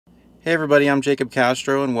Hey everybody, I'm Jacob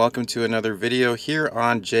Castro and welcome to another video here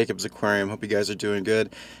on Jacob's Aquarium. Hope you guys are doing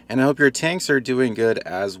good and I hope your tanks are doing good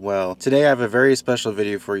as well. Today I have a very special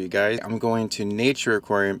video for you guys. I'm going to Nature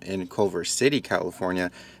Aquarium in Culver City, California.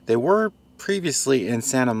 They were previously in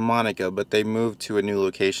Santa Monica, but they moved to a new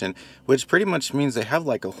location, which pretty much means they have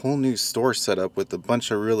like a whole new store set up with a bunch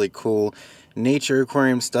of really cool nature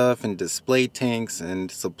aquarium stuff and display tanks and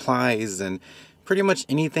supplies and pretty much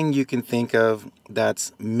anything you can think of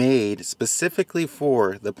that's made specifically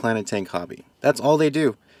for the planet tank hobby. That's all they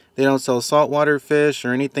do. They don't sell saltwater fish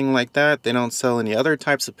or anything like that. They don't sell any other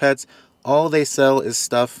types of pets. All they sell is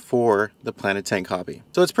stuff for the planet tank hobby.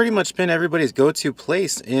 So it's pretty much been everybody's go-to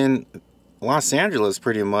place in Los Angeles,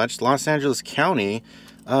 pretty much, Los Angeles County,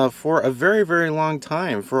 for a very, very long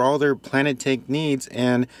time for all their planet tank needs.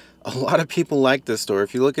 And a lot of people like this store.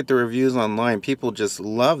 If you look at the reviews online, people just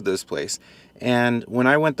love this place. And when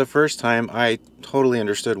I went the first time, I totally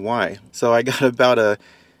understood why. So I got about a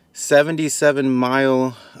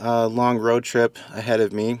 77-mile long road trip ahead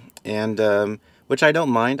of me, and which I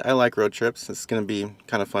don't mind. I like road trips. It's going to be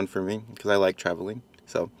kind of fun for me because I like traveling.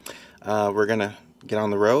 So we're going to get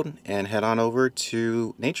on the road and head on over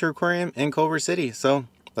to Nature Aquarium in Culver City. So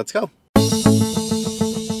let's go.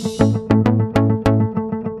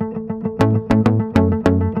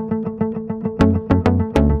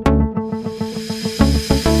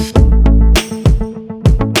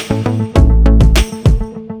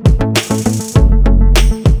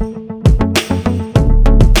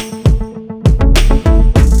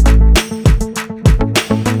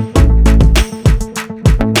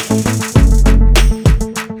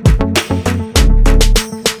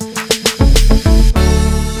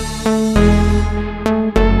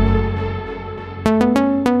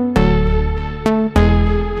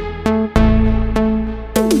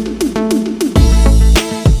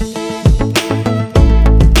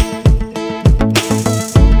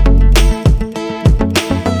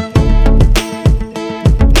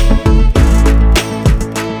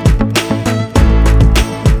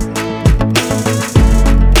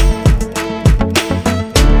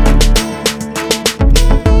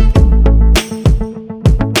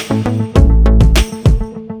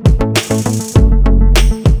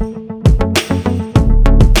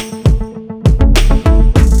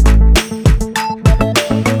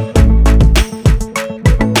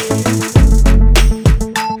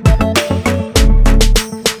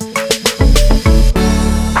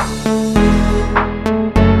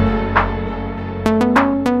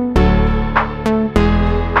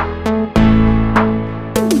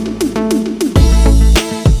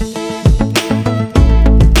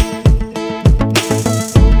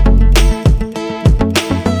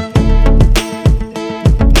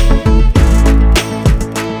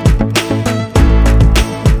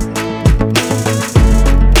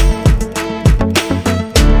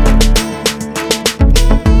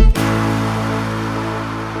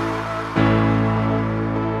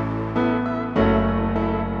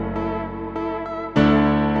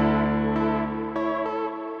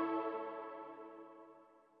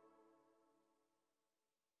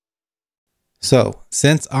 So,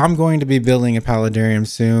 since I'm going to be building a paludarium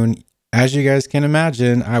soon, as you guys can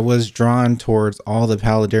imagine, I was drawn towards all the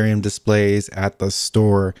paludarium displays at the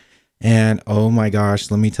store. And oh my gosh,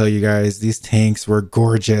 let me tell you guys, these tanks were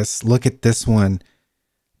gorgeous. Look at this one.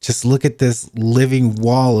 Just look at this living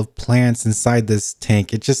wall of plants inside this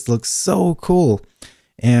tank. It just looks so cool.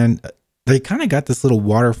 And they kind of got this little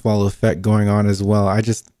waterfall effect going on as well. I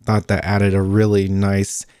just thought that added a really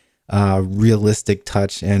nice, realistic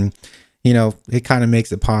touch. And you know, it kind of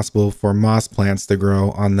makes it possible for moss plants to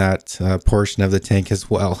grow on that portion of the tank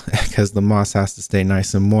as well, because the moss has to stay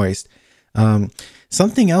nice and moist.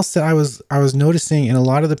 Something else that I was noticing in a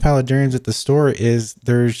lot of the paludariums at the store is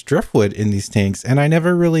there's driftwood in these tanks, and I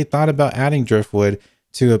never really thought about adding driftwood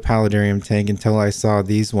to a paludarium tank until I saw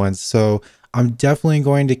these ones. So I'm definitely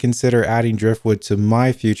going to consider adding driftwood to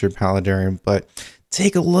my future paludarium. But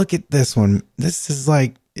take a look at this one.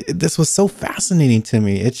 This was so fascinating to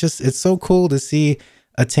me. It's so cool to see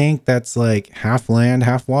a tank that's like half land,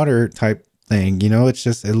 half water type thing. You know,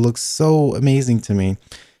 it looks so amazing to me.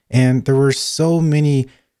 And there were so many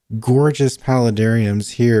gorgeous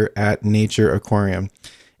paludariums here at Nature Aquarium.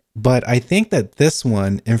 But I think that this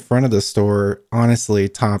one in front of the store honestly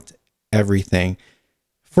topped everything.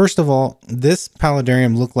 First of all, this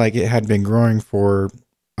paludarium looked like it had been growing for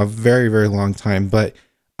a very, very long time, but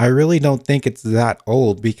I really don't think it's that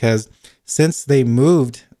old, because since they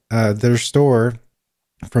moved their store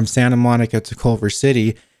from Santa Monica to Culver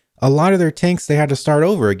City, a lot of their tanks, they had to start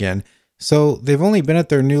over again. So they've only been at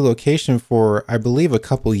their new location for, I believe, a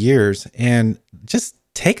couple years. And just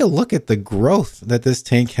take a look at the growth that this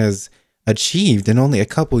tank has achieved in only a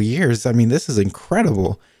couple years. I mean, this is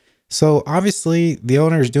incredible. So obviously the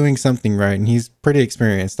owner is doing something right and he's pretty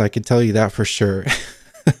experienced. I could tell you that for sure.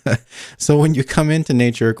 So when you come into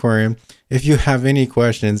Nature Aquarium, if you have any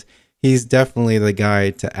questions, he's definitely the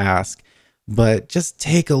guy to ask. But just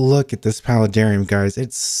take a look at this paludarium, guys.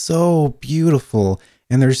 It's so beautiful.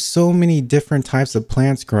 And there's so many different types of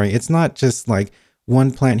plants growing. It's not just like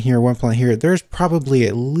one plant here, one plant here. There's probably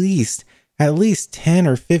at least 10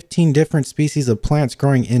 or 15 different species of plants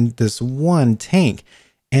growing in this one tank.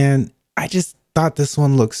 And I just thought this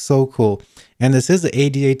one looks so cool. And this is an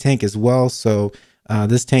ADA tank as well. So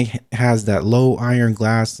this tank has that low iron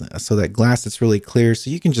glass, so that glass that's really clear. So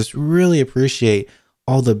you can just really appreciate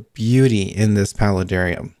all the beauty in this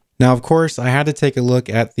paludarium. Now, of course, I had to take a look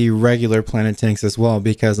at the regular planet tanks as well,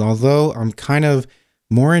 because although I'm kind of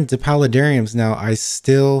more into paludariums now, I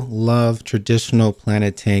still love traditional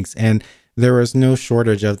planet tanks. And there was no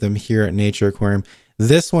shortage of them here at Nature Aquarium.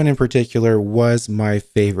 This one in particular was my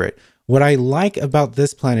favorite. What I like about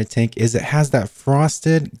this planet tank is it has that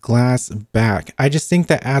frosted glass back. I just think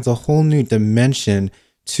that adds a whole new dimension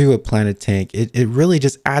to a planet tank. It really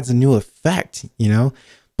just adds a new effect, you know?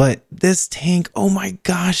 But this tank, oh my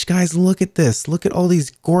gosh, guys, look at this. Look at all these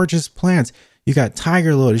gorgeous plants. You got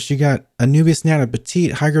tiger lotus, you got Anubias nana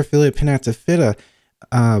petite, Hygrophila pinnatophyta,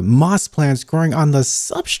 moss plants growing on the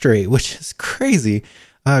substrate, which is crazy.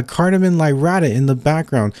 Cardamom lyrata in the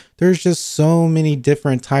background. There's just so many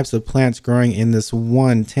different types of plants growing in this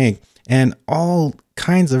one tank, and all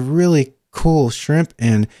kinds of really cool shrimp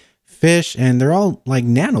and fish, and they're all like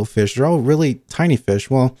nano fish. They're all really tiny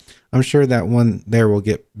fish. Well, I'm sure that one there will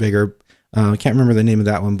get bigger. I can't remember the name of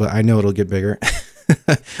that one, but I know it'll get bigger.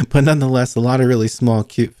 But nonetheless, a lot of really small,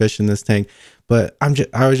 cute fish in this tank. But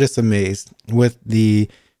I was just amazed with the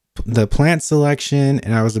plant selection,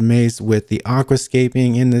 and I was amazed with the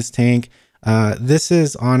aquascaping in this tank. This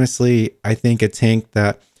is honestly, I think, a tank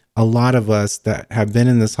that a lot of us that have been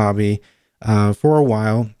in this hobby for a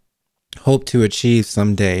while hope to achieve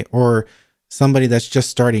someday, or somebody that's just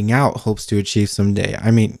starting out hopes to achieve someday.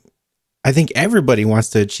 I mean, I think everybody wants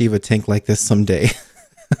to achieve a tank like this someday.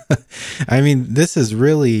 I mean, this is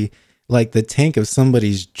really like the tank of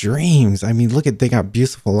somebody's dreams. I mean, look at, they got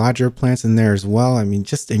beautiful lodger plants in there as well. I mean,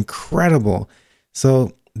 just incredible.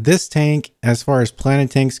 So this tank, as far as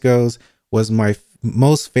planet tanks goes, was my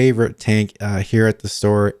most favorite tank here at the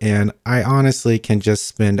store. And I honestly can just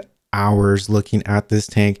spend hours looking at this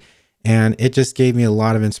tank, and it just gave me a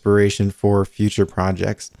lot of inspiration for future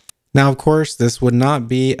projects. Now, of course, this would not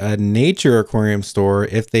be a Nature Aquarium store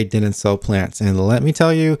if they didn't sell plants. And let me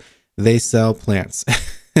tell you, they sell plants.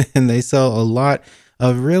 And they sell a lot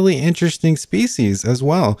of really interesting species as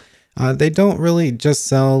well. They don't really just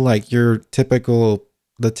sell like the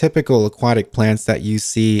typical aquatic plants that you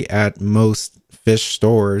see at most fish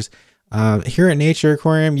stores. Here at Nature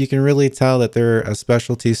Aquarium, you can really tell that they're a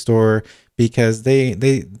specialty store, because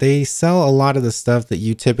they sell a lot of the stuff that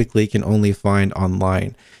you typically can only find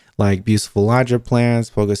online, like beautiful lodger plants,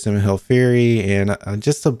 Pogosema hilferi, and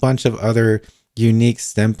just a bunch of other unique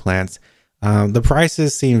stem plants. The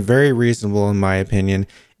prices seemed very reasonable in my opinion,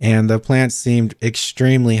 and the plants seemed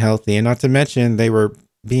extremely healthy, and not to mention they were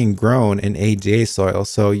being grown in ADA soil.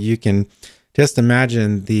 So you can just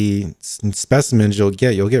imagine the specimens you'll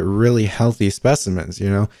get. You'll get really healthy specimens, you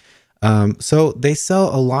know? So they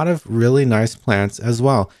sell a lot of really nice plants as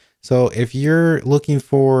well. So if you're looking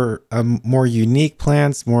for more unique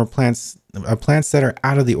plants, plants that are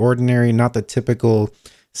out of the ordinary, not the typical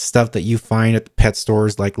stuff that you find at the pet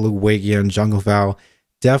stores like Luwegia and Jungle Val,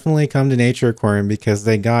 definitely come to Nature Aquarium, because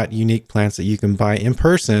they got unique plants that you can buy in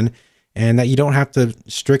person and that you don't have to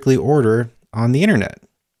strictly order on the internet.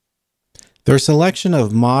 Their selection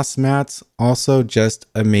of moss mats also just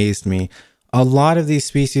amazed me. A lot of these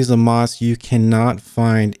species of moss you cannot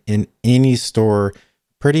find in any store.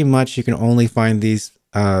 Pretty much you can only find these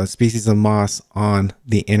species of moss on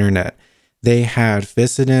the internet. They had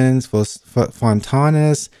Physidens,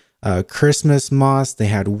 Fontanus, Christmas moss. They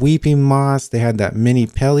had weeping moss. They had that mini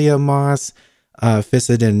Pelia moss,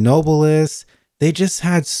 Physidin nobilis. They just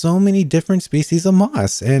had so many different species of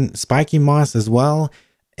moss, and spiky moss as well.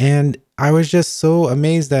 And I was just so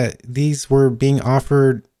amazed that these were being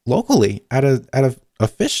offered locally at a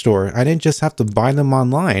fish store. I didn't just have to buy them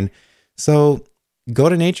online. So go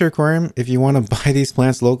to Nature Aquarium if you want to buy these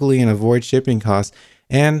plants locally and avoid shipping costs.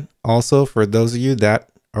 And also, for those of you that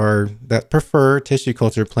prefer tissue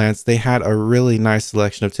culture plants, they had a really nice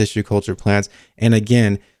selection of tissue culture plants. And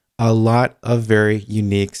again, a lot of very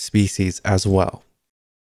unique species as well.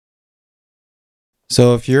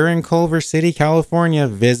 So if you're in Culver City, California,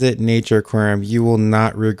 visit Nature Aquarium. You will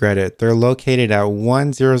not regret it. They're located at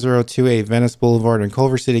 10028 Venice Boulevard in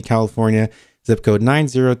Culver City, California, zip code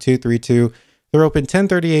 90232. They're open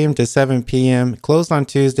 10:30 a.m. to 7 p.m., closed on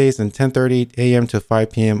Tuesdays, and 10:30 a.m. to 5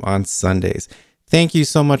 p.m. on Sundays. Thank you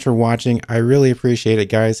so much for watching. I really appreciate it,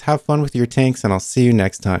 guys. Have fun with your tanks, and I'll see you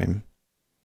next time.